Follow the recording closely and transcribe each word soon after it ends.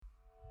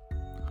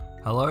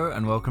Hello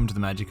and welcome to the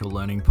Magical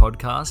Learning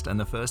Podcast and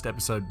the first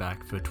episode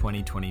back for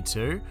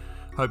 2022.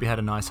 Hope you had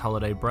a nice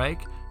holiday break.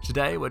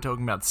 Today we're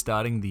talking about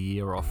starting the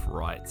year off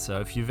right.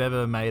 So if you've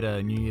ever made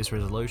a New Year's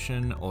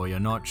resolution or you're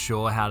not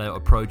sure how to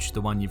approach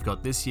the one you've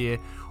got this year,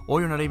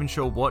 or you're not even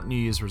sure what New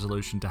Year's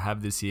resolution to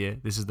have this year,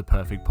 this is the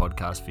perfect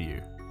podcast for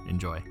you.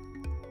 Enjoy.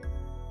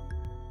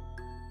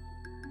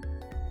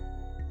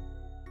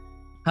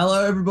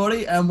 Hello,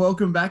 everybody, and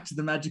welcome back to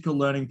the Magical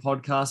Learning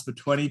Podcast for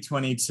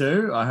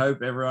 2022. I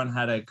hope everyone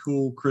had a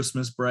cool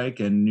Christmas break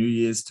and New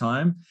Year's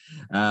time,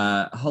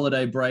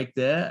 holiday break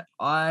there.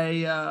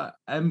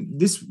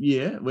 This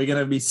year, we're going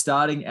to be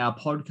starting our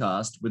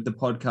podcast with the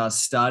podcast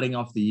starting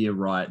off the year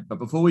right. But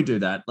before we do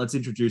that, let's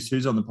introduce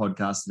who's on the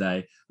podcast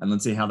today and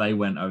let's see how they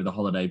went over the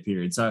holiday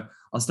period. So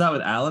I'll start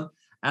with Alan.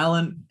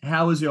 Alan,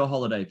 how was your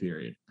holiday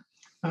period?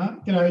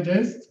 G'day,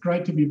 Jez. It's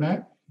great to be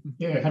back.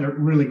 Yeah, had a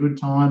really good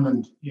time,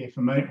 and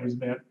for me it was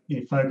about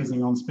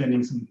focusing on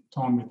spending some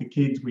time with the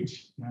kids,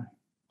 which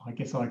I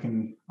guess I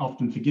can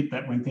often forget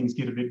that when things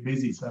get a bit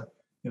busy. So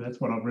that's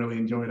what I've really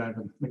enjoyed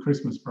over the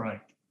Christmas break.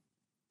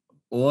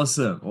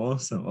 Awesome.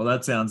 Well,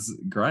 that sounds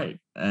great,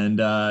 and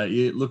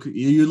you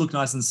look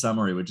nice and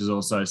summery, which is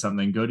also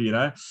something good.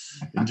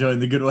 Enjoying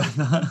the good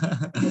weather.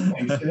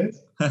 Thanks, Jez.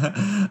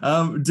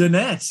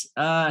 Danette,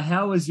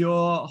 how was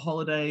your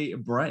holiday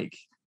break?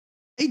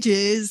 Hey,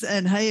 Jez,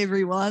 and hey,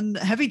 everyone.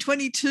 Happy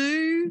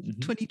 22,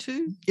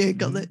 22? Yeah,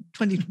 got that,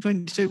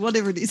 2022,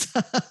 whatever it is.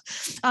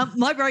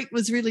 My break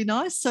was really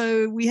nice.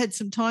 So we had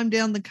some time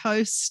down the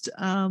coast,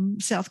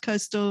 south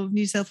coast of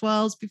New South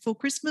Wales before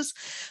Christmas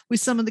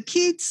with some of the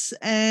kids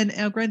and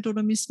our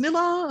granddaughter, Miss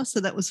Miller. So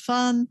that was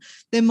fun.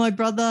 Then my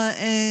brother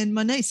and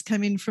my niece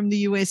came in from the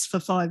US for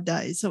 5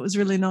 days. So it was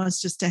really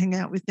nice just to hang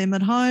out with them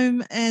at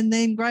home. And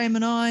then Graham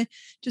and I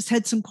just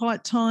had some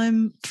quiet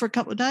time for a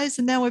couple of days,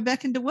 and now we're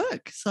back into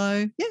work.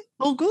 So yeah,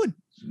 all good.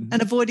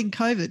 And avoiding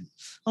COVID,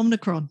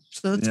 Omicron.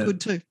 So that's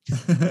good too.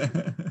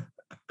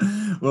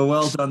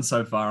 Well done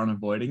so far on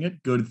avoiding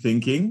it. Good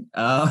thinking.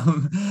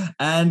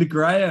 And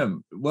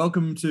Graham,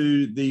 welcome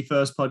to the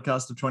first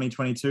podcast of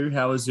 2022.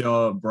 How was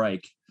your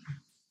break?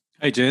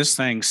 Hey, Jez,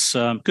 thanks.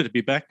 Good to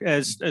be back.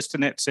 As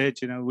Danette said,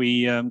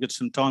 we got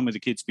some time with the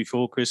kids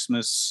before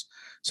Christmas,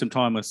 some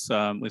time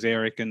with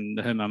Eric and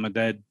her mum and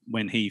dad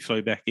when he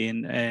flew back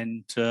in,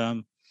 and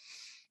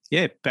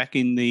back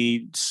in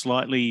the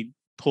slightly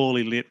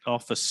poorly lit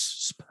office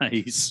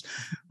space,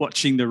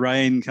 watching the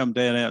rain come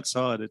down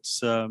outside. It's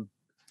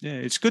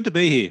good to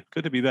be here.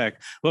 Good to be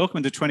back.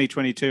 Welcome to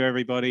 2022,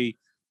 everybody.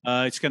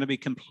 It's going to be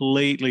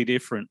completely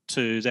different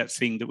to that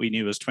thing that we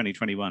knew as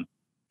 2021.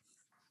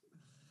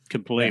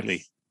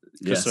 Completely.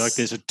 Yes. Like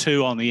there's a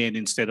 2 on the end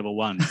instead of a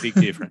 1. Big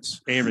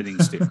difference.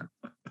 Everything's different.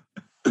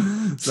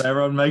 So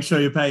everyone, make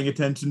sure you're paying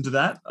attention to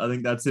that. I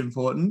think that's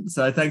important.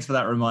 So thanks for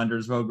that reminder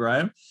as well,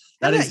 Graham.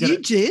 How about you,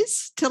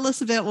 Jez? Tell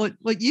us about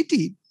what you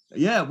did.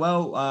 Yeah,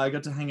 well, I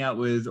got to hang out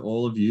with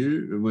all of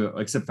you,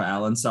 except for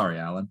Alan. Sorry,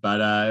 Alan,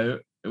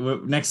 but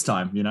next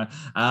time,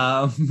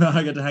 I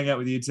got to hang out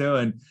with you too,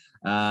 and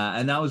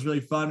that was really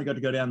fun. We got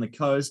to go down the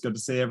coast, got to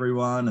see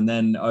everyone, and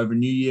then over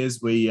New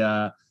Year's we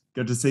got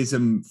to see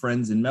some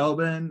friends in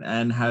Melbourne,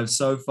 and have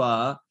so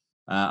far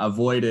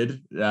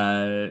avoided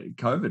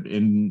COVID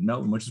in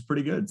Melbourne, which is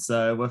pretty good.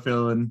 So we're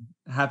feeling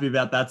happy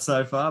about that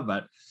so far,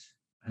 but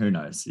who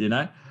knows,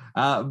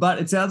 But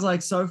it sounds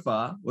like so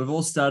far we've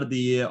all started the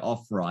year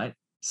off right.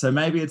 So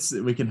maybe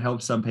we can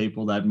help some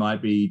people that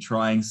might be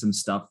trying some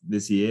stuff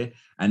this year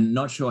and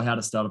not sure how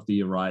to start off the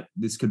year right.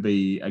 This could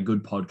be a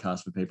good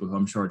podcast for people who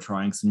I'm sure are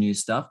trying some new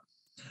stuff.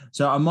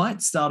 So I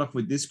might start off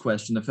with this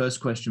question, the first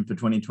question for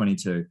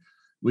 2022,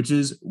 which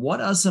is,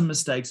 what are some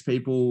mistakes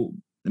people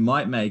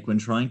might make when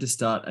trying to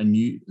start the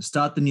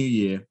new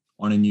year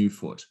on a new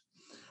foot?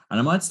 And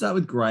I might start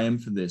with Graham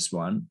for this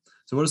one.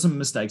 So what are some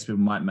mistakes people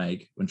might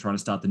make when trying to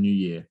start the new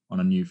year on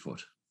a new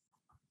foot?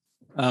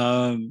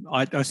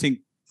 I think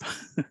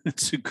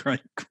it's a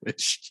great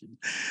question.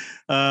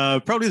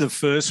 Probably the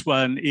first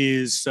one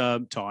is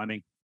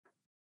timing.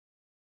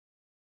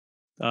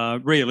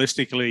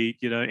 Realistically,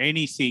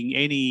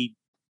 any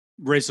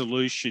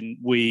resolution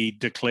we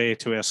declare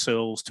to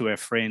ourselves, to our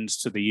friends,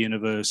 to the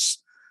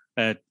universe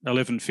at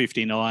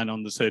 11:59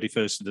 on the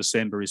 31st of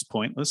December is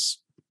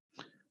pointless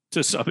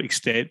to some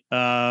extent.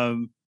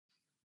 And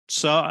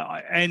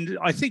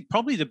I think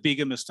probably the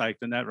bigger mistake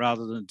than that,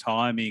 rather than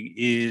timing,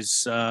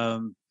 is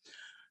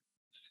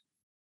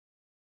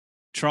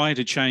trying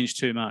to change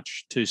too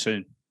much too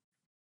soon.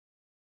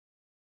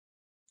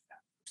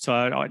 So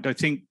I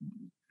think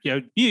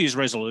New Year's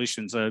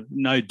resolutions are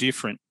no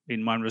different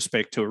in one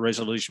respect to a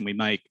resolution we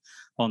make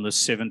on the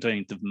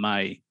 17th of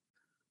May.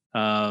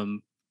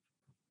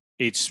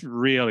 It's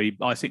really,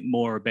 I think,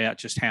 more about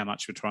just how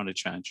much we're trying to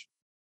change.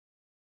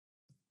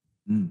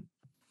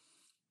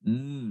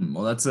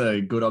 Well, that's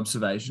a good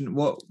observation.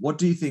 What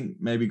do you think,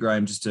 maybe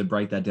Graham, just to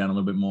break that down a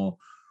little bit more,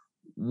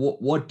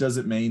 what does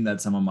it mean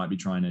that someone might be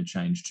trying to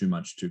change too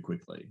much too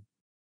quickly?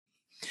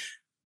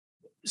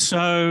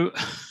 So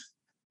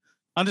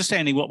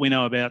understanding what we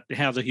know about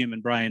how the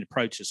human brain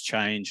approaches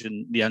change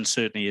and the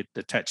uncertainty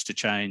attached to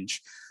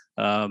change.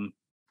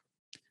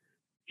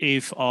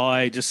 If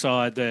I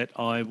decide that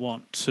I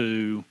want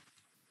to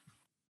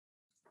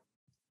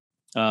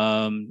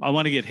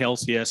get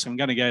healthier, so I'm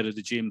going to go to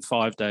the gym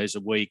 5 days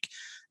a week.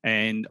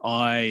 And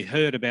I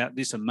heard about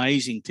this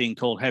amazing thing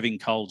called having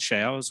cold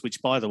showers, which,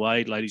 by the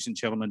way, ladies and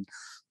gentlemen,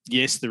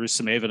 yes, there is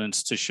some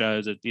evidence to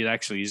show that it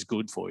actually is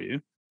good for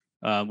you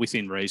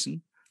within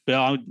reason. But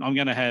I'm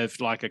going to have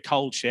like a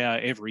cold shower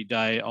every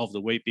day of the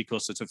week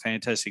because it's a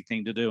fantastic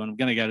thing to do. And I'm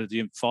going to go to the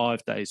gym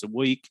 5 days a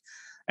week.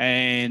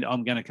 And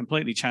I'm going to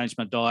completely change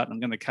my diet.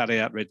 I'm going to cut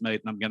out red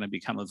meat and I'm going to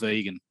become a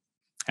vegan.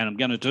 And I'm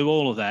going to do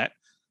all of that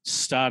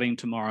starting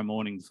tomorrow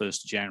morning, the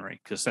 1st of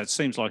January, because that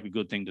seems like a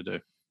good thing to do.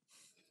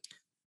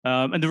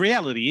 And the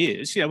reality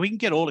is, we can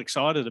get all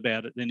excited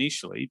about it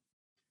initially,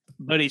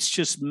 but it's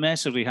just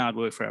massively hard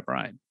work for our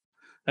brain.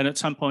 And at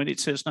some point it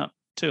says, no,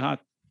 too hard.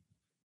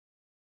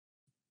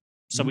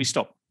 So we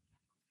stop.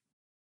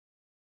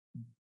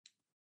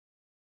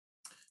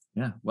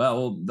 Yeah,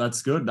 well,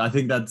 that's good. I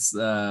think that's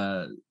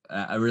a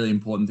really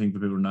important thing for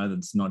people to know, that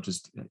it's not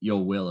just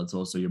your will, it's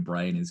also your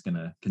brain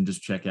can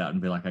just check out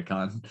and be like, I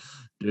can't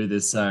do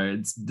this. So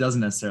it doesn't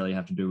necessarily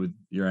have to do with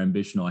your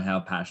ambition or how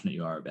passionate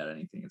you are about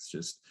anything. It's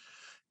just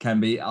can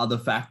be other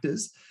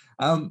factors.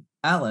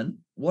 Alan,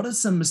 what are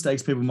some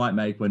mistakes people might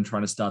make when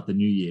trying to start the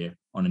new year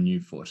on a new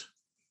foot?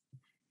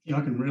 I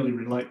can really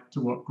relate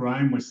to what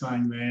Graham was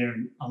saying there.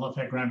 And I love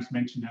how Graham's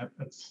mentioned that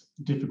it's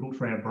difficult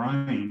for our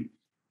brain.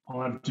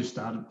 I've just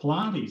started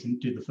Pilates and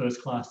did the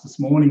first class this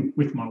morning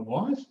with my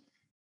wife.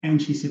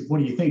 And she said, what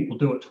do you think? We'll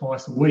do it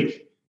twice a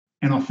week.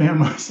 And I found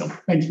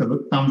myself, thanks for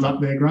the thumbs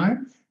up there,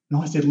 Graham. And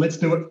I said, let's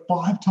do it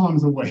 5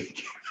 times a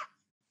week,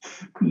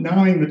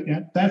 knowing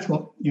that that's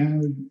what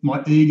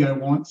my ego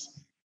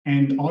wants.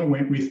 And I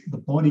went with the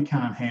body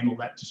can't handle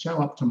that. To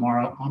show up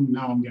tomorrow, I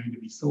know I'm going to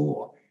be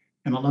sore.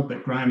 And I love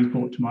that Graham's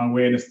brought to my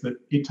awareness that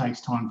it takes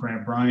time for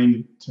our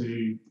brain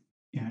to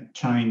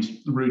change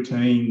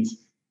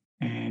routines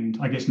and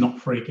I guess not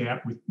freak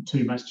out with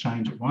too much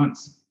change at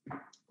once.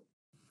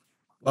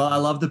 Well, I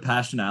love the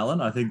passion,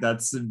 Alan. I think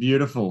that's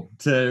beautiful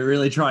to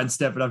really try and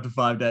step it up to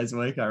 5 days a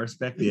week. I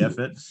respect the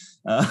effort.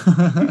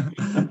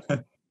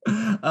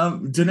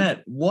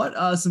 Jeanette, what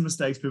are some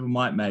mistakes people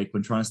might make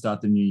when trying to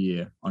start the new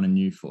year on a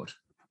new foot?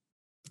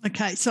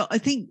 Okay, so I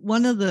think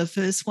one of the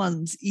first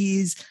ones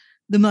is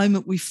the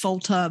moment we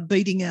falter,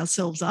 beating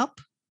ourselves up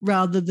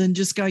rather than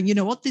just going, you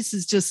know what, this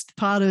is just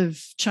part of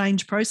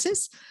change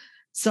process.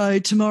 So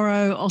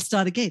tomorrow I'll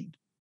start again,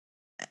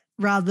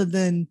 rather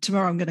than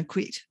tomorrow I'm going to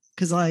quit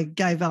because I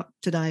gave up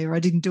today or I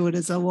didn't do it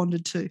as I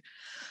wanted to.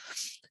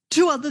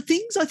 2 other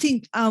things, I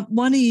think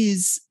one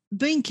is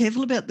being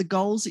careful about the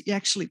goals that you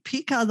actually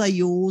pick. Are they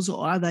yours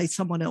or are they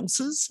someone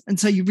else's? And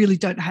so you really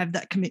don't have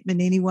that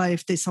commitment anyway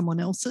if they're someone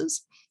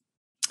else's.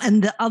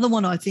 And the other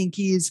one I think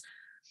is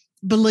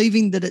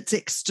believing that it's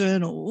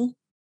external,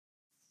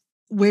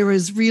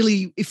 whereas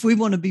really if we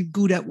want to be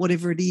good at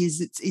whatever it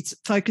is, it's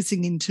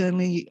focusing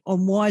internally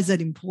on why is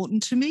that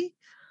important to me?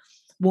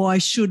 Why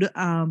should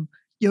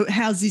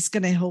how's this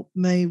going to help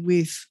me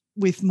with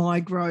my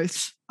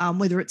growth,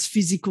 whether it's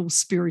physical,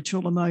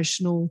 spiritual,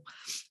 emotional,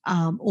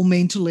 or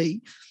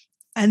mentally,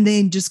 and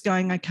then just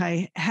going,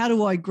 okay, how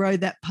do I grow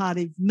that part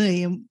of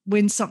me? And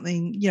when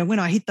something, when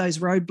I hit those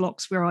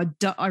roadblocks where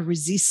I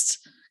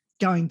resist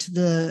going to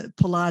the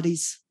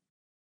Pilates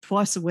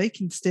twice a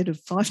week instead of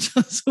 5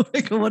 times a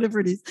week or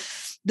whatever it is,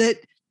 that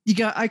you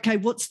go, okay,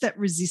 what's that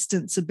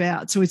resistance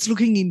about? So it's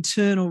looking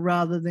internal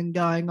rather than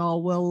going, oh,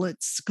 well,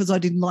 it's because I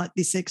didn't like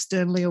this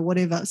externally or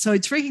whatever. So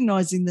it's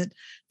recognising that at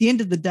the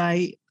end of the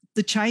day,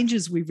 the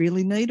changes we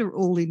really need are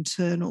all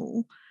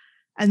internal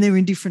and they're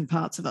in different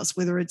parts of us,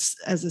 whether it's,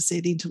 as I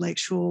said,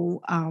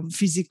 intellectual,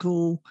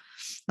 physical,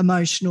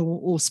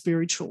 emotional or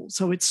spiritual.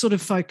 So it's sort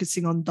of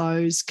focusing on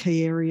those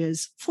key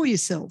areas for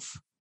yourself,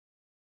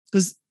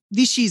 because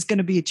this year is going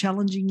to be a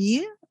challenging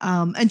year,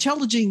 and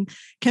challenging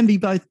can be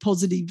both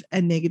positive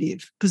and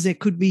negative, because there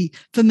could be,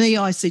 for me,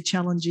 I see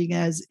challenging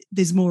as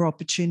there's more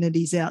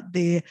opportunities out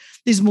there.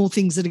 There's more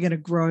things that are going to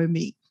grow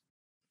me.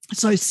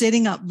 So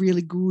setting up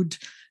really good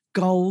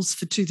goals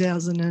for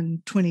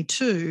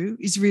 2022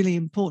 is really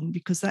important,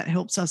 because that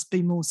helps us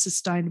be more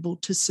sustainable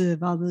to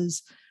serve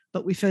others.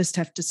 But we first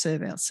have to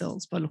serve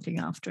ourselves by looking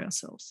after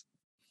ourselves.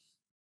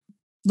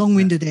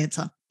 Long-winded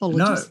answer.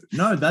 Apologies.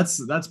 No,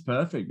 that's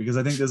perfect, because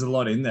I think there's a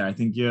lot in there. I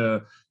think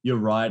you're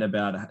right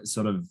about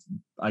sort of,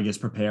 I guess,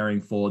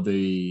 preparing for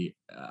the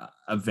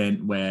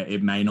event where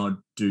it may not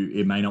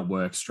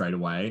work straight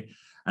away.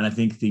 And I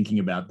think thinking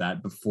about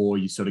that before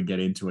you sort of get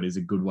into it is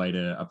a good way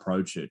to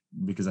approach it,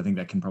 because I think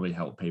that can probably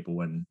help people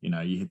when,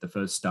 you hit the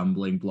first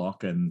stumbling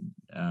block and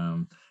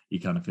you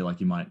kind of feel like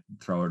you might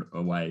throw it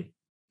away.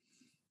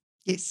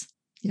 Yes.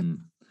 Yep.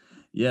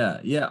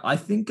 Yeah. I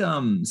think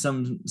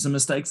some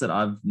mistakes that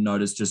I've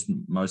noticed just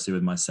mostly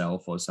with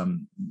myself, or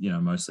some,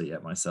 mostly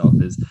at myself,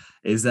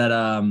 is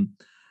that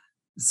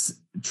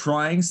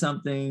trying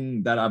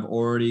something that I've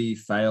already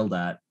failed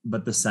at,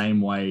 but the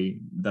same way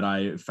that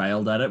I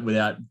failed at it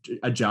without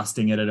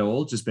adjusting it at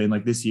all. Just being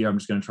like, this year, I'm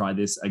just going to try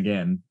this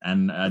again.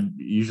 And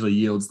usually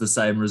yields the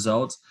same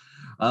results.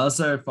 I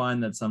also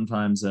find that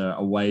sometimes a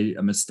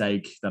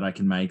mistake that I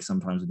can make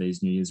sometimes with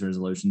these New Year's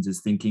resolutions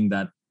is thinking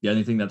that the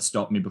only thing that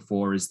stopped me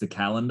before is the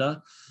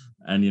calendar.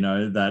 And,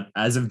 that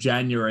as of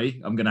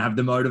January, I'm going to have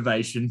the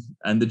motivation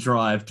and the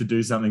drive to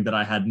do something that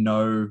I had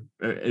no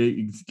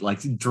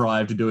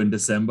drive to do in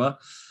December.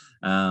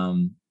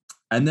 And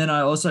then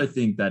I also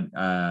think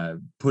that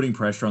putting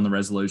pressure on the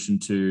resolution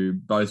to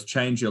both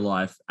change your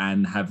life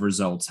and have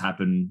results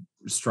happen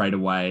straight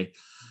away.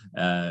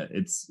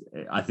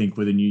 I think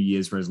with a New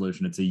Year's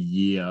resolution, it's a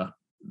year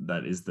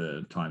that is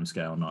the time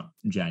scale, not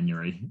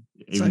January.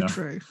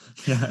 True.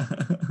 Yeah.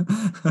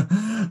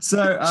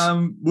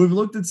 So we've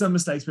looked at some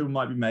mistakes people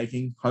might be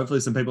making. Hopefully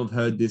some people have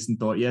heard this and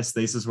thought, yes,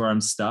 this is where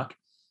I'm stuck.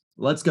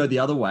 Let's go the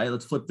other way.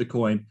 Let's flip the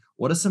coin.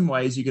 What are some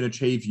ways you can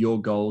achieve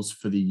your goals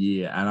for the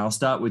year? And I'll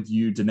start with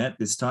you, Danette,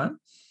 this time.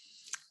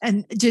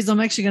 And Jez, I'm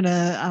actually going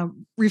to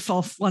riff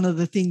off one of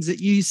the things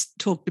that you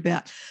talked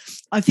about.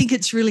 I think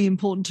it's really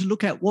important to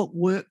look at what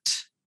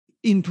worked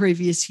in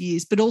previous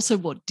years, but also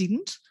what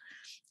didn't.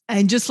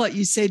 And just like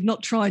you said,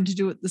 not trying to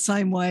do it the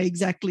same way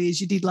exactly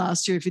as you did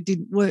last year if it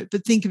didn't work,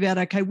 but think about,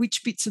 okay,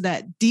 which bits of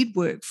that did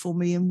work for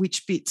me and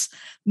which bits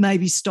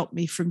maybe stopped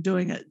me from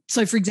doing it.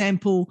 So, for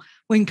example,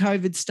 when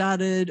COVID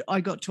started,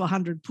 I got to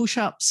 100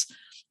 push-ups.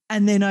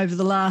 And then over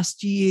the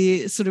last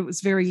year, sort of it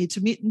was very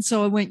intermittent.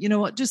 So I went, you know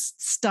what, just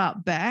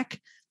start back,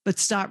 but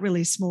start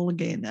really small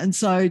again. And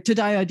so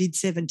today I did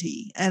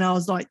 70 and I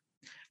was like,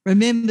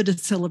 remember to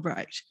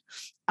celebrate,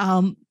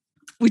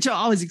 which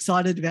I was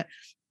excited about.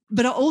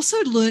 But I also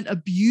learned a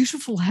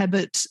beautiful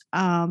habit. So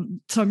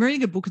I'm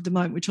reading a book at the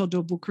moment, which I'll do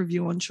a book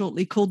review on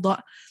shortly, called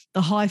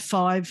The High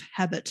Five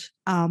Habit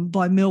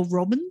by Mel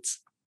Robbins.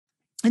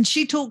 And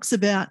she talks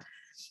about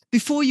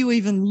before you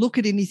even look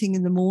at anything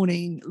in the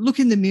morning, look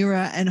in the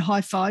mirror and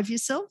high five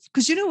yourself.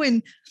 Because,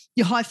 when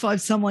you high five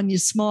someone, you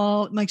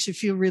smile, it makes you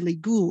feel really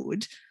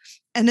good.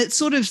 And it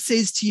sort of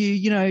says to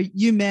you,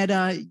 you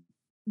matter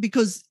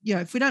because,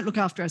 if we don't look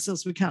after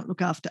ourselves, we can't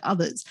look after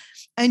others.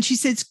 And she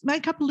says,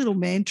 make up a little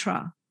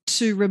mantra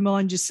to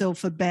remind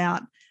yourself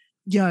about,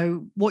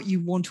 what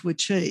you want to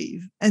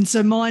achieve. And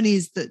so mine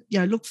is that,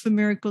 look for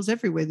miracles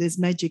everywhere. There's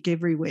magic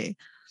everywhere.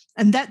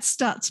 And that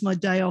starts my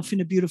day off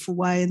in a beautiful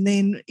way. And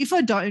then if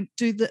I don't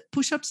do the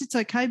push-ups, it's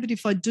okay. But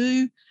if I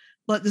do,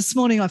 like this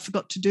morning, I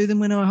forgot to do them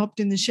when I hopped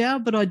in the shower,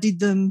 but I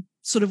did them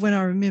sort of when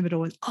I remembered. I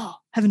went,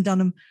 haven't done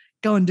them,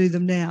 go and do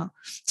them now.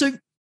 So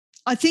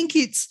I think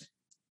it's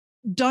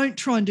don't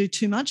try and do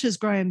too much, as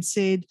Graham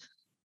said,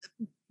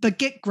 but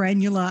get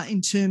granular in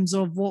terms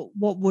of what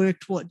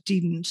worked, what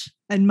didn't,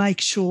 and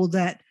make sure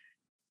that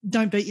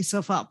don't beat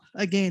yourself up.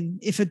 Again,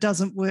 if it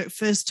doesn't work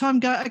first time,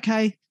 go,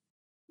 okay,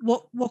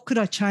 what could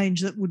I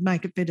change that would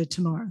make it better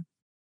tomorrow?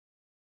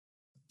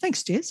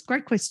 Thanks, Jess.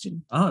 Great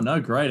question. Oh, no,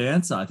 great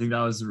answer. I think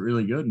that was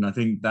really good. And I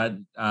think that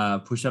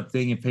push-up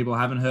thing, if people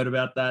haven't heard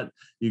about that,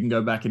 you can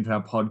go back into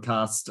our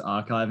podcast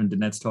archive, and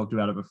Danette's talked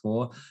about it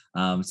before.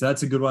 So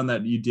that's a good one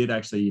that you did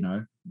actually,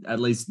 at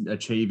least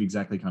achieve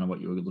exactly kind of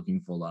what you were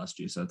looking for last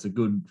year. So it's a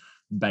good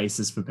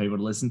basis for people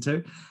to listen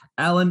to.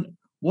 Alan,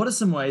 what are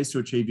some ways to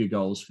achieve your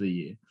goals for the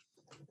year?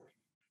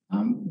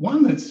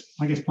 One that's,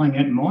 I guess, playing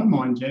out in my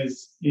mind,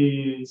 Jez,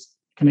 is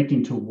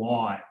connecting to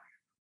why.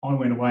 I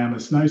went away on a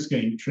snow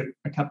skiing trip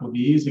a couple of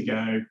years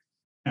ago,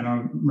 and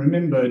I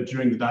remember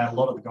during the day a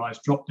lot of the guys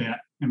dropped out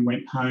and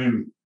went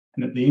home.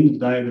 And at the end of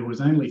the day, there was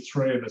only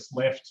 3 of us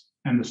left.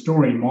 And the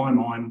story in my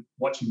mind,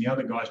 watching the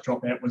other guys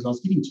drop out, was I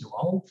was getting too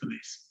old for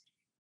this.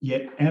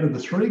 Yet out of the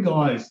 3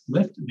 guys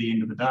left at the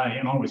end of the day,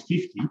 and I was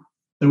 50,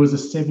 there was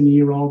a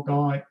 70-year-old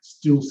guy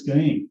still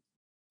skiing.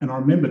 And I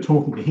remember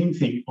talking to him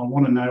thinking, I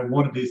want to know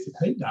what it is that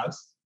he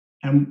does.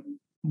 And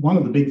one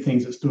of the big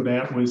things that stood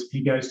out was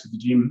he goes to the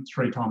gym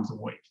 3 times a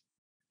week.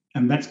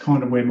 And that's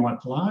kind of where my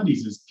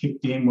Pilates has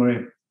kicked in,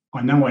 where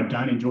I know I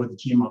don't enjoy the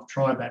gym. I've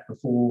tried that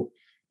before.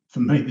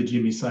 For me, the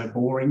gym is so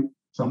boring.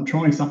 So I'm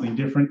trying something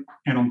different,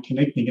 and I'm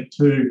connecting it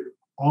to,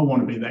 I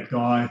want to be that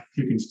guy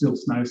who can still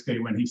snow ski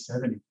when he's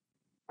 70.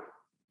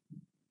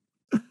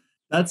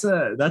 That's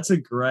a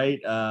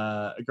great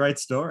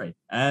story,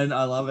 and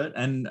I love it.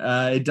 And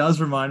it does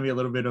remind me a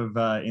little bit of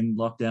in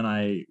lockdown.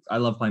 I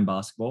love playing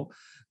basketball,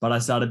 but I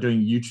started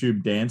doing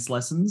YouTube dance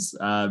lessons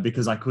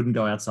because I couldn't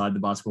go outside. The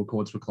basketball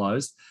courts were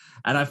closed,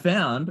 and I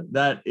found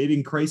that it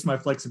increased my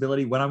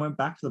flexibility when I went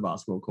back to the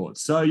basketball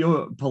courts. So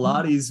your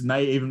Pilates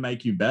may even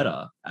make you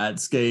better at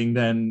skiing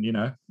than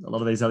a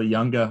lot of these other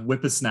younger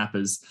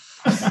whippersnappers.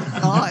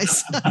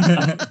 Nice.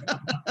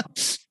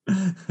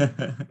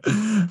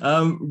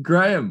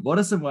 Graham, what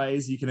are some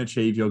ways you can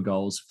achieve your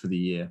goals for the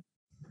year?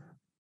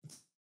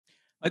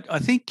 I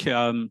think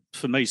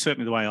for me,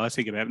 certainly the way I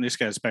think about it, and this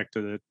goes back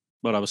to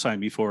what I was saying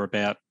before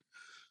about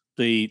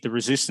the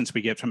resistance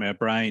we get from our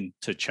brain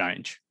to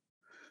change,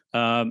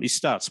 is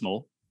start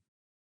small.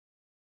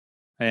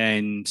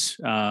 And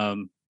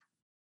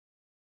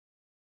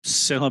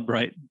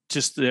celebrate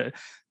just the.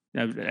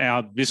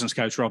 Our business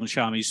coach, Robin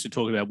Sharma, used to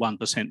talk about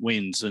 1%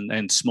 wins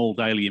and small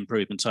daily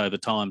improvements over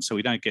time. So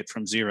we don't get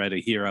from zero to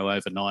hero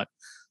overnight,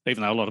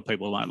 even though a lot of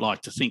people don't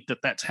like to think that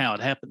that's how it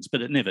happens,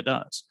 but it never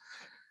does.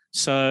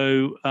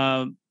 So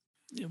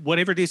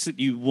whatever it is that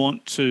you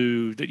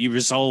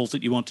resolve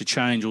that you want to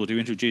change or to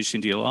introduce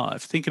into your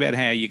life, think about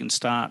how you can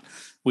start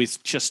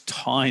with just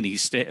tiny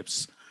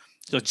steps.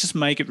 So just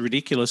make it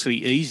ridiculously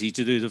easy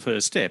to do the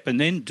first step, and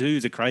then do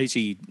the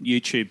crazy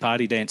YouTube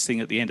party dance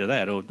thing at the end of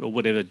that, or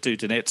whatever, do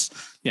Danette's,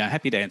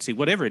 happy dancing,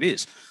 whatever it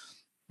is.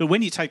 But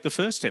when you take the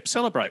first step,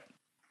 celebrate.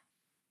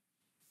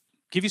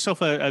 Give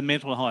yourself a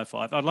mental high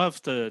five. I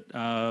love the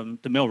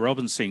Mel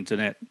Robbins thing,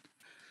 Danette.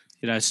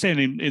 Stand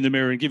in the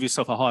mirror and give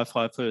yourself a high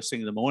five first thing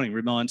in the morning.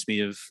 Reminds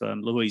me of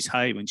Louise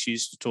Hay when she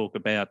used to talk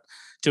about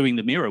doing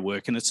the mirror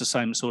work, and it's the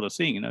same sort of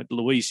thing.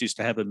 Louise used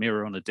to have a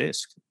mirror on a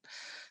desk.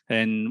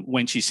 And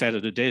when she sat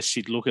at a desk,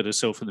 she'd look at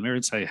herself in the mirror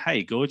and say,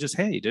 "Hey, gorgeous,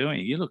 how are you doing?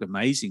 You look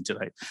amazing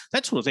today."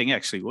 That sort of thing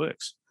actually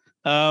works.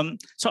 So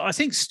I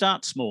think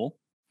start small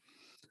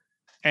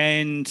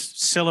and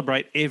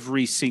celebrate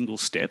every single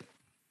step.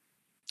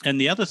 And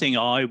the other thing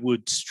I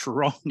would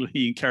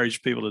strongly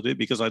encourage people to do,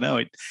 because I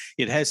know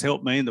it has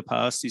helped me in the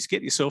past, is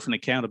get yourself an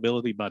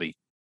accountability buddy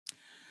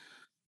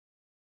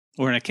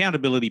or an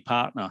accountability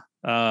partner.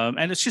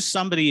 And it's just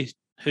someone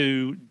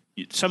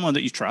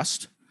that you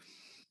trust,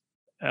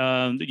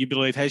 that you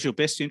believe has your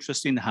best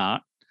interest in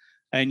heart,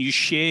 and you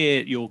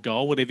share your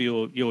goal, whatever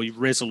your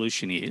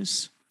resolution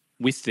is,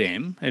 with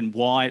them and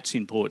why it's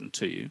important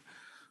to you.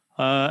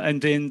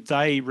 And then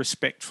they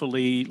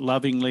respectfully,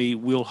 lovingly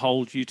will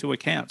hold you to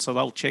account. So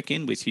they'll check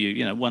in with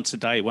you, once a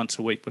day, once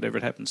a week, whatever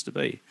it happens to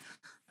be.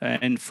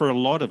 And for a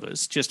lot of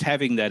us, just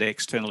having that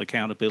external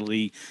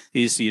accountability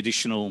is the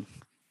additional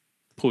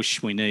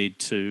push we need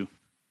to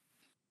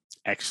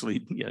actually,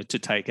 to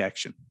take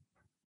action.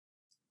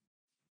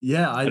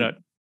 Yeah,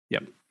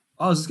 Yep.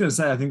 I was just going to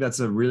say, I think that's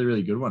a really,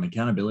 really good one.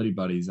 Accountability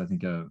buddies, I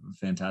think, are a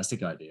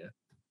fantastic idea.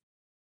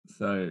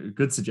 So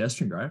good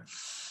suggestion, Graham.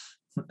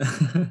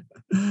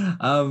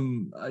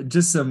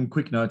 Just some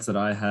quick notes that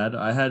I had.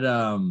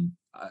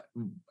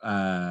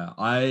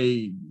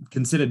 I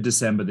considered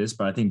December this,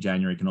 but I think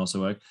January can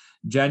also work.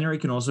 January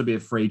can also be a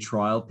free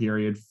trial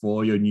period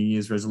for your New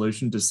Year's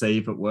resolution to see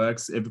if it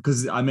works.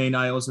 Because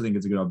I also think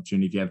it's a good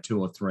opportunity if you have 2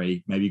 or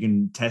 3. Maybe you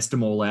can test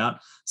them all out,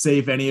 see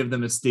if any of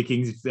them are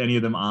sticking, if any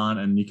of them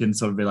aren't, and you can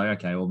sort of be like,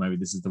 okay, well, maybe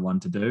this is the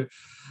one to do.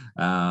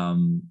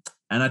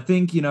 And I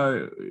think,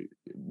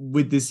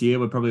 with this year,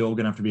 we're probably all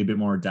going to have to be a bit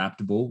more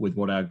adaptable with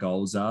what our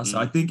goals are. So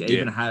I think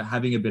even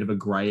having a bit of a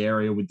gray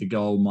area with the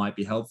goal might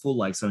be helpful.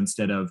 Like, so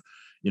instead of,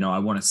 I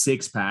want a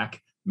 6-pack,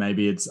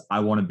 maybe it's, I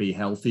want to be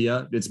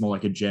healthier. It's more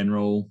like a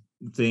general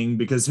thing,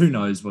 because who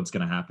knows what's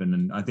going to happen.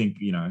 And I think,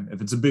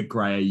 if it's a bit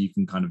grayer, you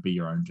can kind of be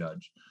your own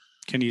judge.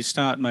 Can you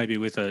start maybe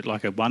with a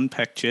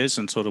 1-pack, Jez,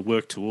 and sort of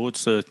work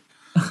towards so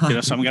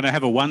I'm going to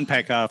have a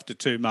 1-pack after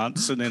 2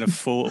 months and then a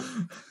 4.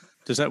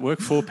 Does that work?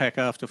 4-pack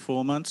after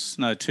 4 months?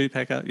 No,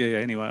 2-pack. Yeah.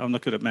 Anyway, I'm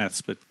not good at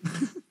maths, but.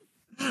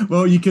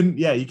 Well, you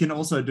can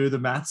also do the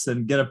maths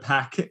and get a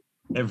pack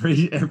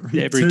every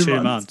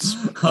 2 months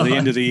by the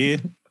end of the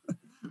year.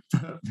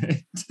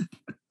 Perfect.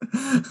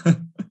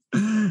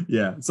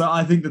 Yeah. So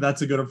I think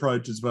that's a good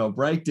approach as well.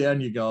 Break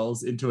down your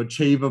goals into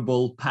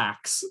achievable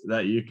packs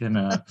that you can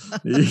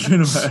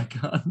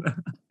work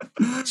on.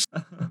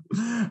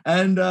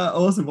 And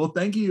awesome. Well,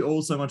 thank you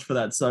all so much for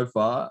that so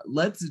far.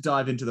 Let's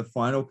dive into the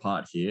final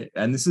part here.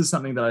 And this is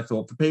something that I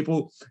thought for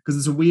people, because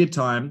it's a weird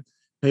time,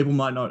 people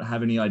might not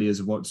have any ideas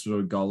of what sort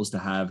of goals to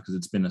have, because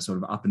it's been a sort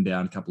of up and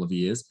down couple of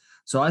years.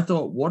 So I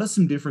thought, what are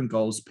some different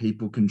goals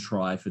people can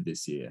try for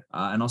this year?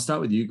 And I'll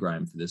start with you,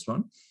 Graham, for this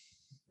one.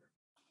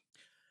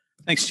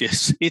 Thanks,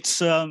 Jess.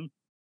 It's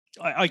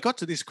I got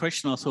to this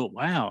question. I thought,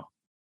 wow,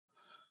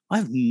 I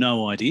have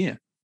no idea.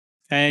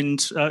 And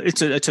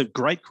it's a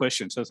great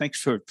question. So thanks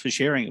for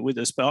sharing it with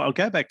us. But I'll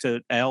go back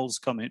to Al's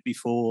comment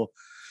before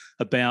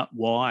about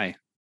why.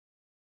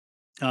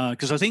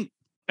 Because I think,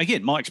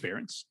 again, my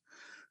experience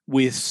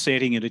with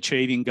setting and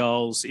achieving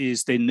goals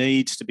is there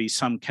needs to be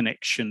some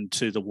connection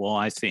to the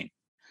why thing.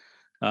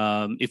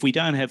 If we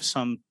don't have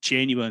some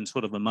genuine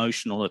sort of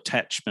emotional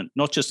attachment,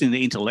 not just in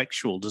the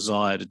intellectual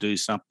desire to do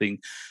something,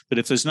 but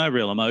if there's no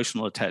real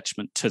emotional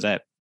attachment to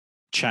that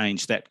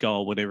change, that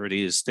goal, whatever it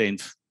is, then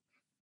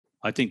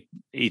I think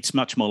it's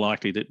much more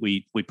likely that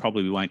we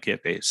probably won't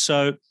get there.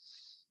 So,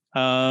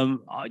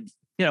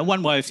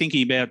 one way of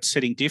thinking about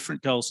setting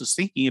different goals is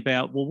thinking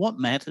about, well, what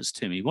matters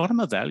to me? What are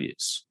my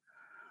values?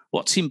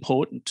 What's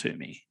important to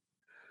me?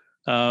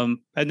 And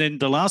then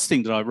the last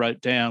thing that I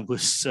wrote down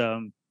was,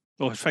 in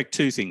fact,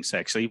 2 things,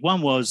 actually.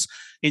 One was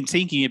in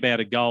thinking about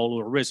a goal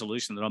or a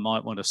resolution that I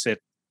might want to set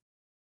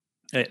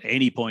at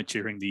any point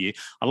during the year.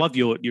 I love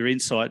your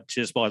insight,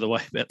 just by the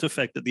way, about the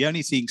fact that the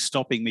only thing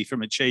stopping me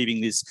from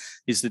achieving this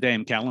is the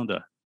damn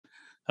calendar.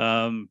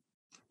 Good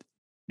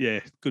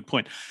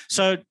point.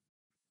 So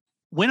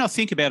when I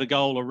think about a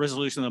goal or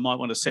resolution that I might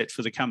want to set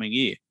for the coming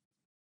year,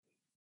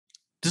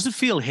 does it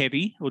feel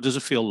heavy or does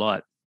it feel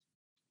light?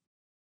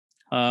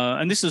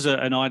 And this is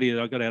an idea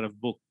that I got out of a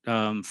book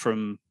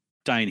from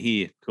Dane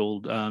here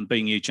called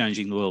Being You,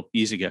 Changing the World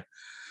years ago.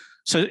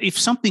 So if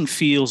something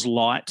feels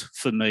light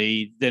for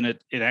me, then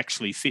it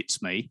actually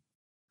fits me.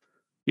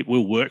 It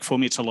will work for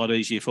me. It's a lot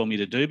easier for me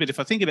to do. But if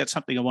I think about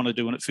something I want to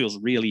do and it feels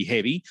really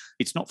heavy,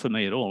 it's not for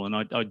me at all, and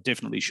I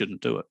definitely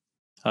shouldn't do it.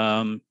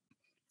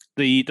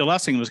 The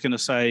last thing I was going to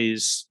say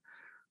is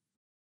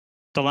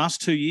the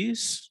last 2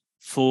 years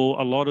for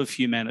a lot of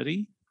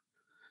humanity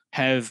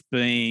have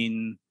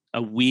been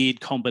a weird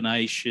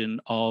combination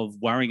of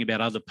worrying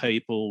about other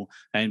people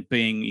and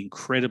being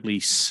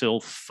incredibly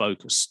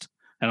self-focused.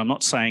 And I'm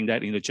not saying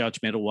that in a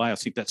judgmental way. I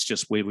think that's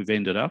just where we've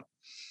ended up.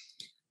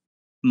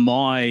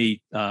 My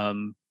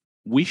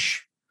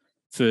wish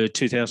for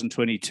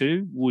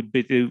 2022 would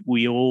be that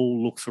we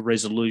all look for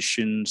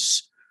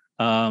resolutions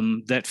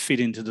that fit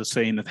into the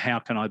theme of how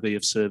can I be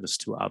of service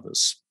to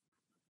others.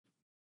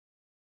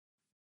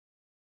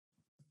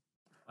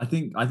 I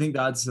think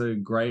that's a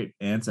great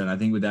answer. And I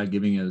think without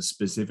giving a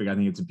specific, I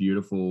think it's a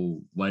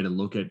beautiful way to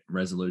look at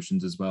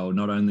resolutions as well.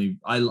 Not only,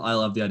 I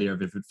love the idea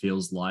of if it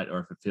feels light or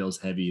if it feels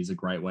heavy is a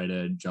great way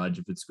to judge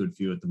if it's good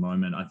for you at the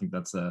moment. I think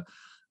that's a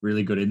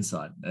really good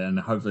insight, and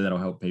hopefully that'll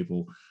help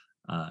people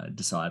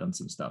decide on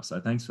some stuff. So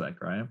thanks for that,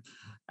 Graham.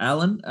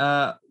 Alan,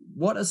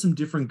 what are some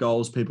different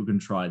goals people can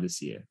try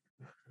this year?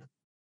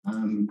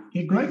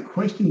 Yeah, great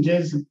question,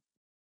 Jez.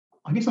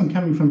 I guess I'm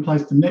coming from a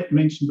place Danette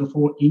mentioned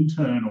before,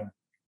 internal,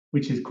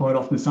 which is quite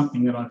often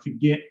something that I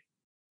forget.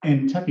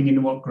 And tapping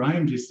into what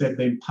Graham just said,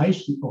 then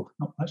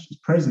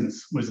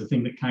presence was the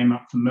thing that came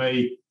up for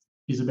me,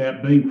 is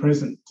about being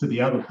present to the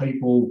other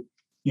people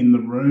in the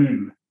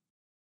room.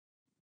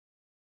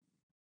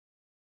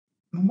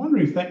 I'm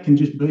wondering if that can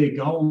just be a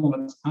goal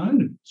on its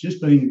own,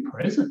 just being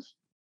present.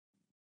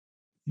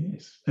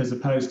 Yes, as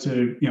opposed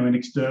to, an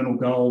external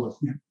goal of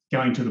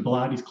going to the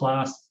Pilates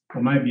class,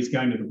 or maybe it's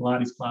going to the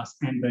Pilates class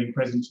and being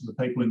present to the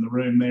people in the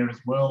room there as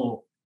well,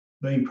 or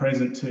being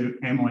present to,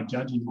 am I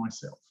judging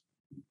myself?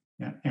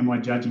 Am I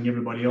judging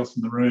everybody else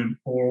in the room,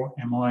 or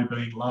am I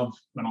being loved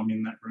when I'm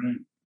in that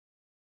room?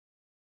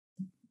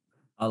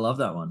 I love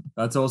that one.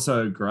 That's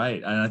also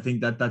great. And I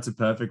think that's a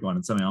perfect one.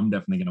 It's something I'm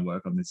definitely going to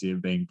work on this year,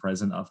 being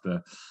present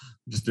after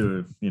just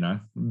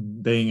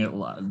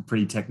being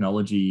pretty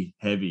technology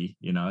heavy,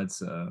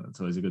 it's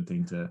always a good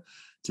thing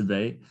to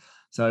be.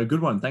 So a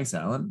good one. Thanks,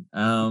 Alan.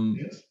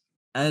 Yes.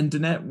 And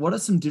Danette, what are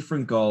some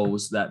different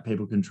goals that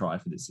people can try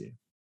for this year?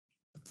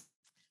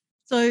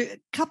 So a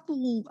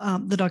couple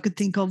that I could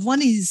think of.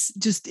 One is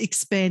just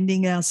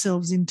expanding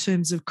ourselves in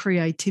terms of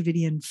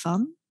creativity and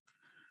fun.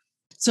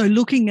 So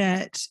looking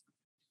at,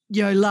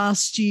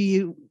 last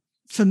year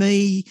for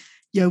me,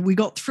 we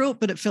got through it,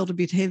 but it felt a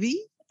bit heavy.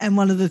 And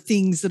one of the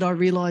things that I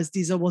realised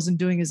is I wasn't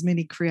doing as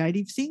many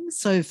creative things.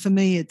 So for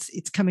me,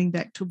 it's coming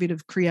back to a bit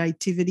of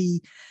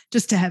creativity,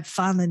 just to have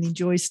fun and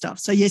enjoy stuff.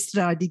 So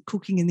yesterday I did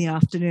cooking in the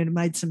afternoon and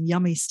made some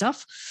yummy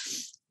stuff.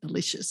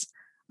 Delicious.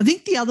 I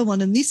think the other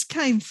one, and this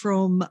came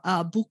from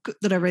a book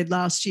that I read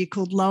last year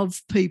called Love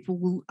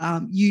People,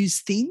 Use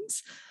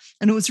Things.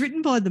 And it was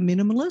written by the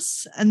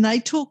minimalists. And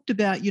they talked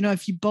about,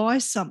 if you buy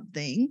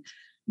something,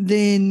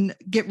 then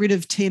get rid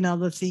of 10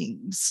 other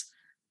things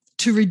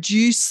to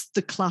reduce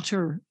the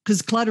clutter.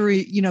 Because clutter,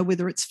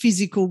 whether it's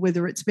physical,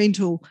 whether it's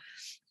mental,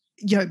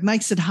 it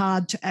makes it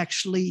hard to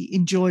actually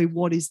enjoy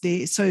what is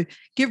there. So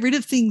get rid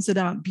of things that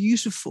aren't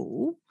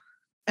beautiful.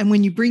 And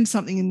when you bring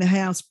something in the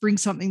house, bring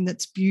something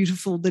that's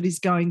beautiful, that is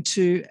going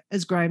to,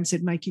 as Graham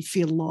said, make you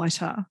feel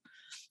lighter.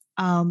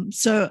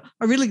 So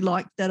I really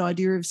like that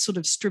idea of sort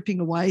of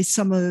stripping away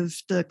some of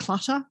the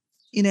clutter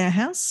in our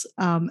house.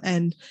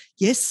 And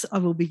yes, I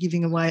will be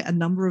giving away a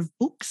number of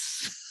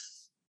books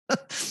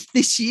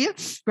this year.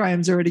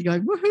 Graham's already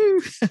going,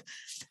 woohoo.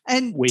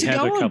 And we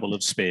have a couple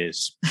of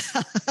spares.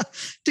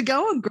 To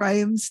go on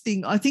Graham's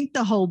thing, I think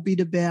the whole bit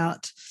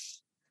about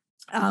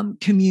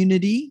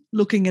community,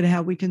 looking at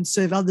how we can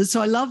serve others.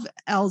 So I love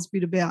Al's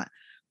bit about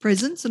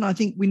presence, and I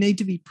think we need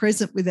to be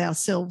present with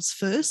ourselves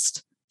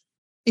first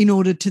in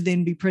order to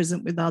then be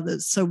present with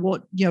others. So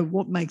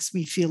what makes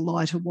me feel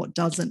lighter, what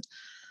doesn't.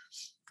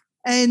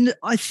 And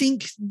I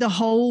think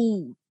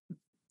and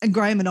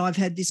Graham and I have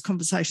had this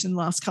conversation in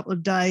the last couple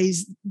of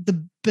days,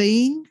 the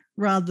being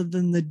rather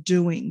than the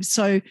doing.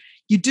 So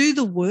you do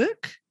the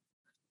work,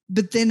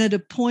 but then at a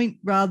point,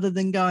 rather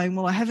than going,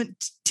 well, I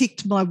haven't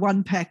ticked my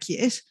one pack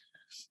yet,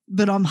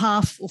 but I'm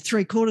half or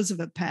 3/4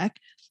 of a pack,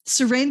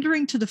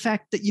 surrendering to the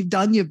fact that you've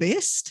done your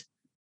best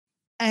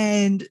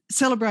and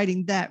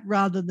celebrating that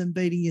rather than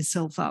beating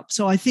yourself up.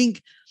 So I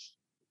think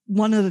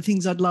one of the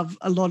things I'd love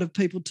a lot of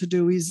people to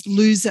do is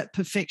lose that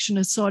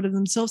perfectionist side of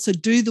themselves. So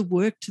do the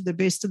work to the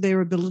best of their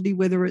ability,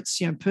 whether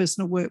it's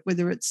personal work,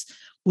 whether it's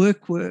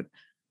work,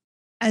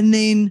 and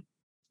then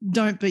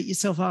don't beat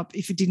yourself up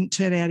if it didn't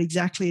turn out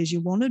exactly as you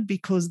wanted,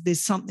 because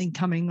there's something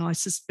coming, I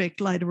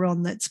suspect, later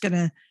on that's going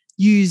to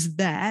use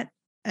that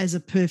as a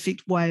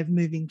perfect way of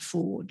moving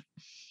forward.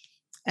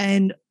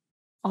 And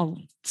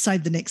I'll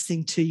save the next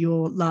thing to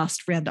your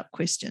last roundup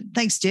question.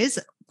 Thanks, Jez.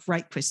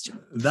 great question.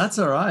 That's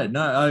all right.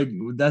 No,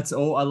 that's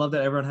all. I love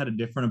that everyone had a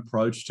different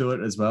approach to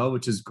it as well,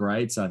 which is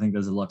great. So I think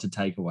there's a lot to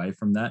take away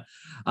from that.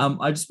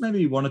 I just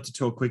maybe wanted to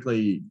talk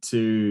quickly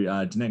to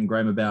Danette and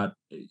Graham about,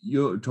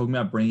 you're talking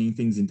about bringing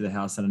things into the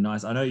house that are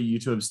nice. I know you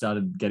two have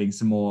started getting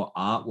some more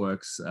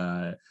artworks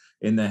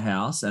in the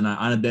house,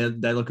 and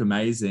they look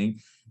amazing.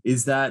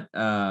 Is that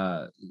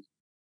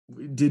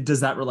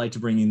does that relate to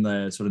bringing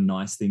the sort of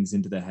nice things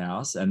into the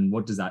house, and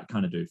what does that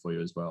kind of do for you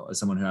as well, as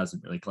someone who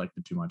hasn't really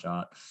collected too much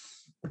art?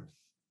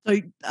 So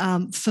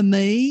for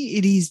me,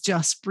 it is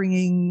just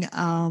bringing,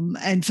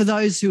 and for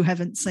those who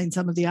haven't seen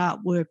some of the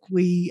artwork,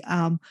 we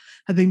have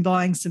been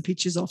buying some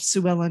pictures off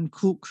Sue Ellen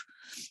Cook,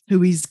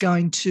 who is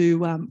going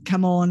to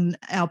come on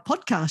our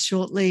podcast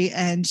shortly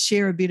and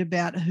share a bit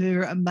about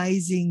her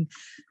amazing,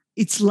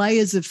 it's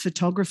layers of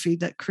photography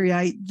that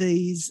create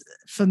these,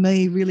 for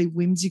me, really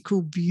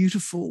whimsical,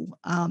 beautiful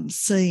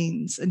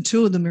scenes. And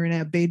two of them are in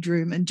our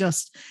bedroom, and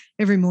just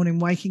every morning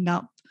waking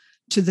up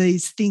to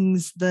these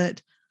things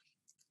that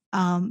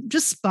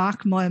just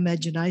spark my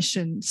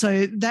imagination.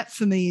 So that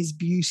for me is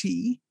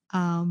beauty.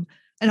 And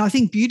I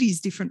think beauty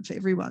is different for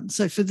everyone.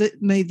 So for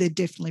me, they're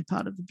definitely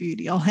part of the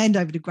beauty. I'll hand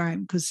over to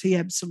Graham because he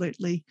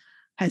absolutely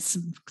has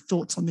some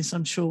thoughts on this,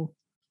 I'm sure.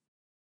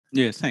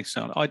 Yeah, thanks,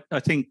 Alan.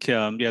 I think,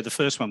 the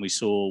first one we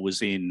saw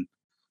was in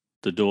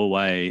the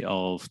doorway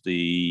of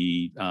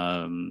the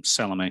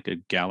Salamanca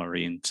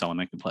Gallery in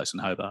Salamanca Place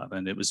in Hobart,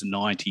 and it was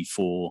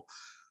 94,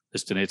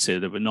 as Danette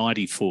said, there were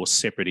 94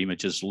 separate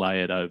images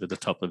layered over the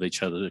top of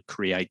each other to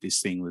create this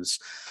thing. Was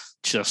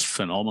just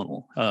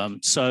phenomenal.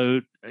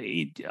 So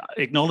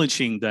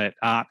acknowledging that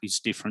art is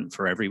different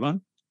for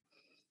everyone,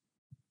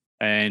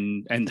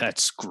 and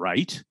that's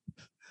great.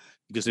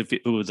 Because if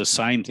it were the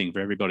same thing for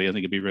everybody, I think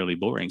it'd be really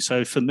boring.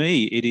 So for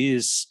me, it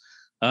is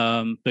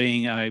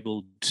being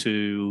able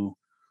to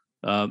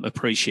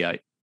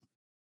appreciate,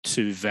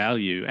 to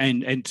value,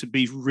 and to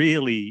be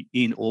really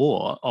in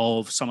awe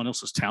of someone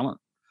else's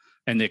talent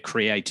and their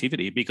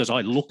creativity. Because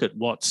I look at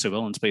what Sue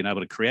Ellen's been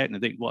able to create and I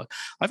think, well,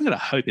 I haven't got a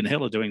hope in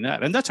hell of doing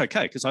that. And that's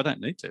okay, because I don't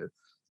need to.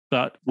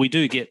 But we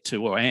do get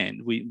to,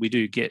 we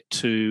do get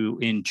to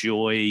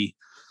enjoy,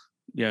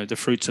 the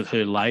fruits of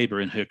her labor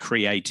and her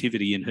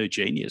creativity and her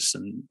genius,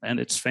 and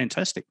it's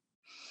fantastic.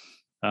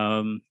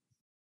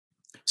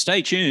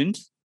 Stay tuned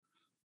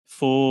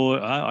for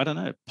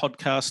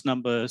podcast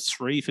number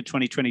 3 for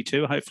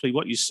 2022. Hopefully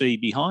what you see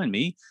behind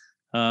me,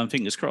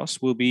 fingers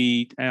crossed, will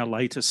be our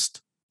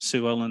latest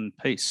Sue Ellen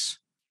piece.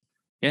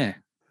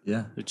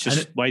 It's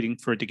just waiting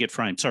for it to get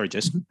framed. Sorry,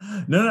 Jess.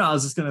 No, I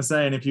was just going to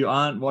say, and if you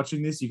aren't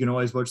watching this, you can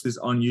always watch this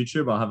on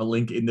YouTube. I'll have a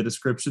link in the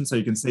description so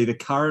you can see the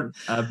current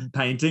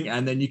painting,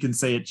 and then you can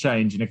see it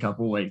change in a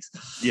couple of weeks.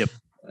 Yep.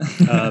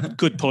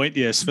 Good point.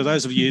 Yes. For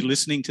those of you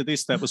listening to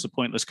this, that was a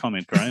pointless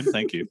comment, Graham.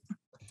 Thank you.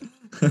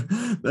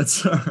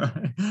 That's all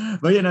right.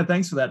 But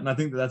thanks for that. And I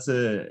think that's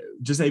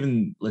just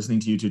even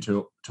listening to you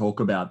two talk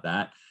about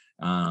that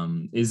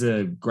is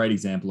a great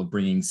example of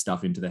bringing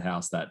stuff into the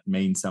house that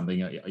means something.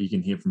 You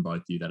can hear from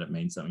both of you that it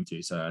means something to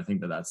you. So I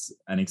think that's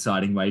an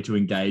exciting way to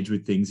engage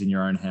with things in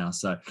your own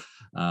house. So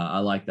I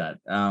like that.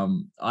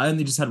 I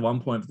only just had one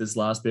point for this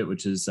last bit,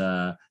 which is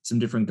some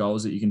different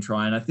goals that you can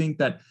try. And I think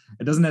that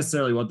it doesn't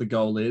necessarily what the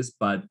goal is,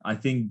 but I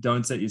think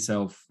don't set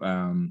yourself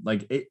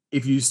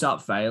if you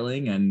start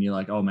failing and you're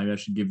like, oh, maybe I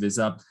should give this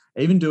up.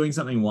 Even doing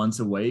something once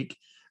a week,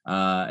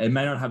 it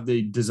may not have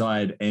the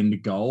desired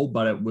end goal,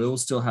 but it will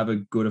still have a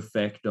good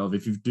effect of,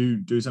 if you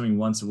do something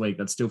once a week,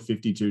 that's still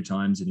 52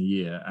 times in a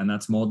year, and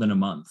that's more than a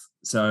month.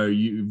 So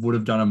you would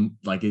have done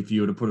if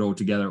you were to put it all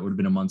together, it would have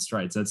been a month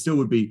straight. So it still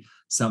would be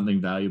something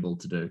valuable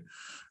to do.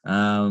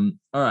 All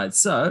right,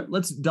 so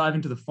let's dive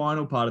into the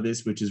final part of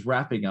this, which is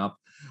wrapping up.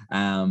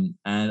 And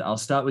I'll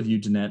start with you,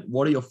 Danette.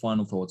 What are your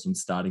final thoughts on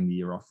starting the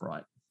year off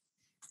right?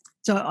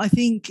 So I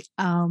think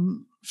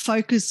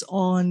focus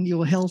on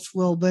your health,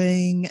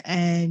 well-being,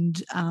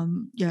 and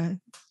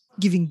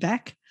giving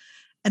back.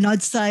 And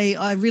I'd say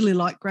I really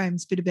like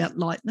Graham's bit about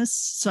lightness.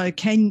 So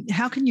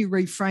how can you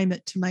reframe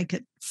it to make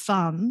it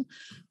fun,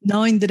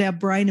 knowing that our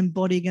brain and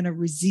body are going to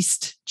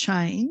resist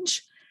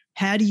change?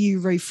 How do you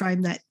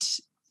reframe that,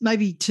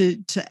 maybe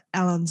to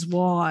Alan's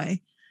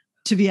why,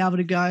 to be able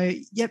to go,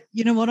 yep,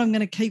 you know what, I'm going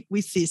to keep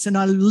with this. And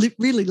I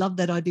really love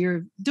that idea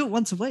of do it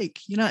once a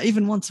week.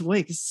 Even once a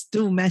week is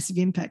still a massive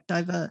impact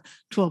over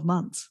 12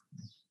 months.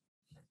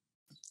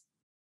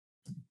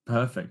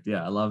 Perfect.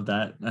 Yeah, I love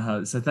that.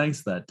 So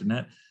thanks for that,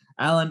 Danette.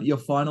 Alan, your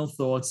final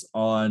thoughts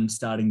on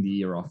starting the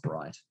year off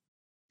right?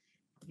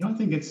 Yeah, I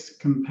think it's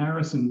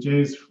comparison,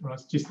 Jez. I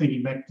was just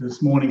thinking back to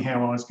this morning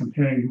how I was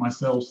comparing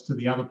myself to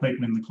the other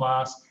people in the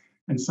class,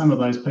 and some of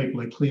those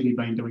people have clearly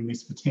been doing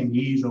this for 10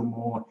 years or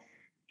more.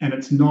 And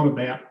it's not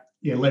about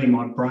letting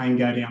my brain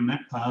go down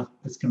that path.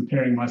 It's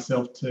comparing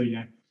myself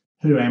to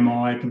who am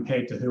I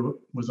compared to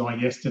who was I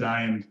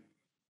yesterday, and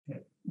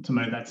to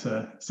me that's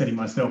setting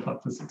myself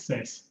up for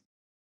success.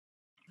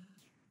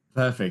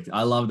 Perfect.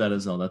 I love that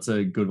as well. That's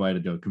a good way to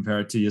do it.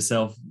 Compare it to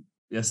yourself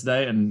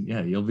yesterday, and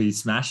you'll be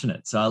smashing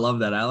it. So I love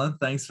that, Alan.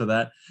 Thanks for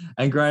that.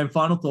 And Graham,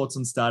 final thoughts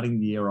on starting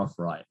the year off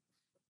right?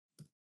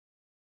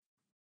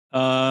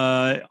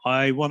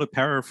 I want to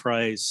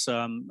paraphrase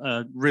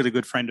a really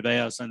good friend of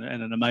ours and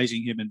an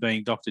amazing human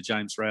being, Dr.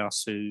 James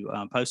Rouse, who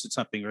posted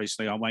something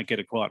recently. I won't get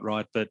it quite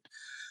right, but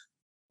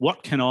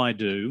what can I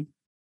do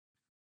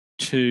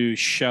to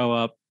show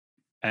up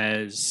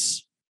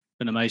as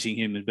an amazing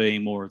human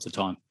being more of the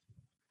time?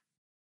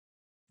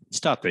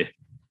 Start there.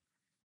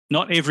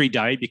 Not every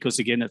day, because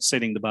again, it's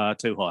setting the bar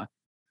too high,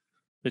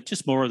 but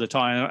just more of the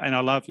time. And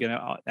I love,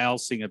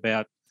 Al's thing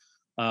about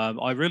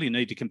I really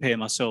need to compare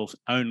myself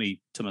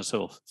only to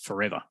myself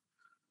forever.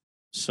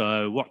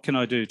 So what can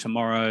I do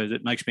tomorrow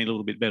that makes me a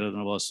little bit better than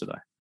I was today?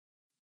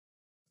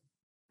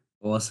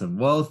 Awesome.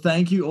 Well,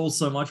 thank you all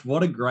so much.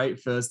 What a great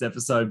first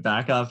episode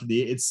back after the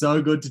year. It's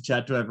so good to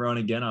chat to everyone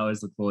again. I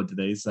always look forward to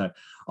these. So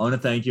I want to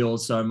thank you all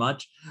so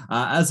much.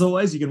 As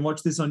always, you can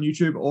watch this on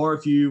YouTube, or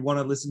if you want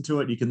to listen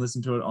to it, you can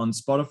listen to it on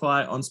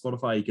Spotify. On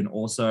Spotify, you can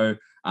also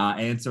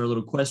answer a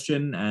little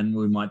question, and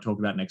we might talk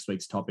about next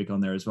week's topic on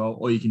there as well.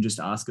 Or you can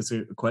just ask us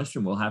a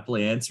question. We'll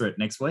happily answer it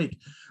next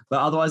week. But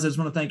otherwise, I just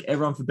want to thank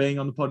everyone for being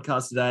on the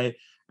podcast today.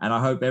 And I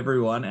hope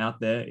everyone out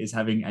there is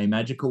having a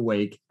magical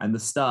week and the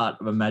start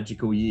of a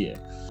magical year.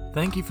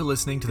 Thank you for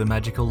listening to the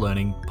Magical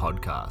Learning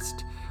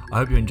Podcast. I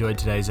hope you enjoyed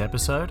today's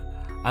episode.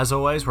 As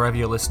always, wherever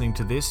you're listening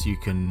to this, you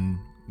can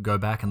go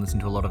back and listen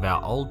to a lot of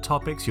our old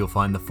topics. You'll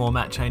find the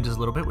format changes a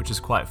little bit, which is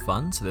quite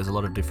fun. So there's a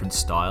lot of different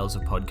styles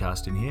of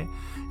podcast in here.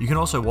 You can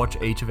also watch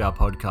each of our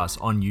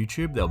podcasts on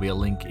YouTube. There'll be a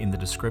link in the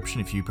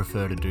description if you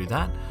prefer to do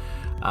that.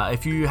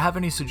 If you have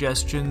any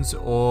suggestions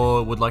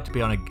or would like to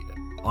be on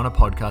a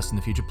podcast in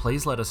the future,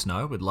 please let us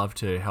know. We'd love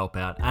to help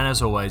out. And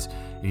as always,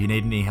 if you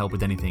need any help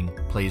with anything,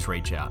 please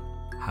reach out.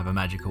 Have a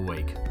magical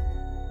week.